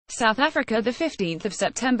South Africa, the 15th of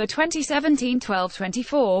September 2017,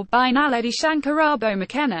 12:24, by Naledi Karabo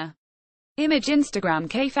mokoena. Image Instagram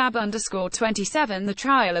kfab_27. The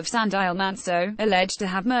trial of Sandile Manso, alleged to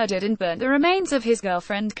have murdered and burnt the remains of his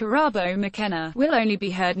girlfriend Karabo mokoena, will only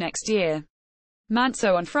be heard next year.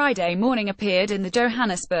 Manso on Friday morning appeared in the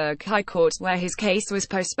Johannesburg High Court, where his case was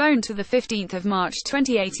postponed to the 15th of March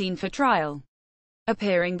 2018 for trial.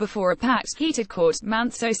 Appearing before a packed, heated court,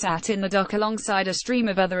 Manso sat in the dock alongside a stream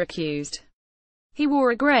of other accused. He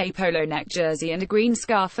wore a grey polo neck jersey and a green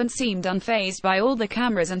scarf and seemed unfazed by all the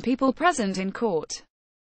cameras and people present in court.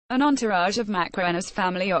 An entourage of Mokoena's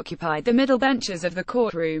family occupied the middle benches of the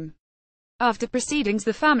courtroom. After proceedings,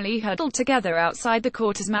 the family huddled together outside the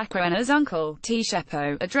court as Mokoena's uncle,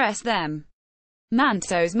 Tshepo, addressed them.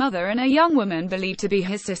 Manso's mother and a young woman believed to be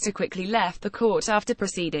his sister quickly left the court after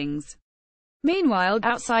proceedings. Meanwhile,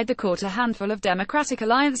 outside the court, a handful of Democratic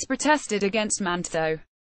Alliance protested against Manso.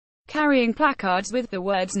 Carrying placards with the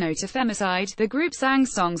words "No to Femicide," the group sang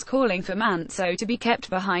songs calling for Manso to be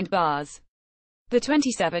kept behind bars. The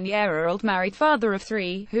 27-year-old married father of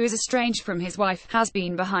three, who is estranged from his wife, has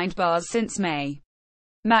been behind bars since May.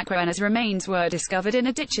 Mokoena's remains were discovered in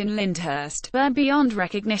a ditch in Lyndhurst, burned beyond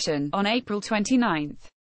recognition, on April 29.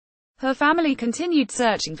 Her family continued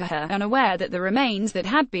searching for her, unaware that the remains that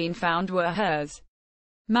had been found were hers.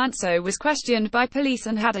 Manso was questioned by police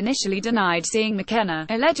and had initially denied seeing Mokoena,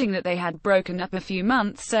 alleging that they had broken up a few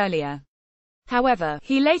months earlier. However,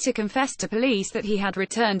 he later confessed to police that he had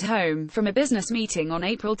returned home from a business meeting on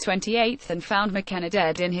April 28 and found Mokoena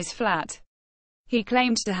dead in his flat. He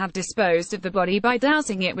claimed to have disposed of the body by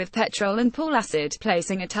dousing it with petrol and pool acid,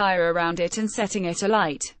 placing a tire around it and setting it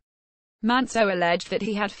alight. Manso alleged that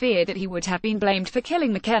he had feared that he would have been blamed for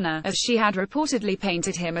killing Mokoena, as she had reportedly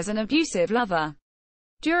painted him as an abusive lover.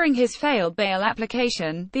 During his failed bail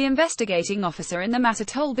application, the investigating officer in the matter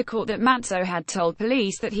told the court that Manso had told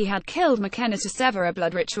police that he had killed Mokoena to sever a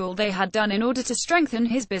blood ritual they had done in order to strengthen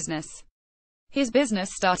his business. His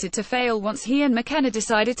business started to fail once he and Mokoena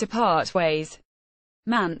decided to part ways.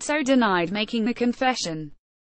 Manso denied making the confession.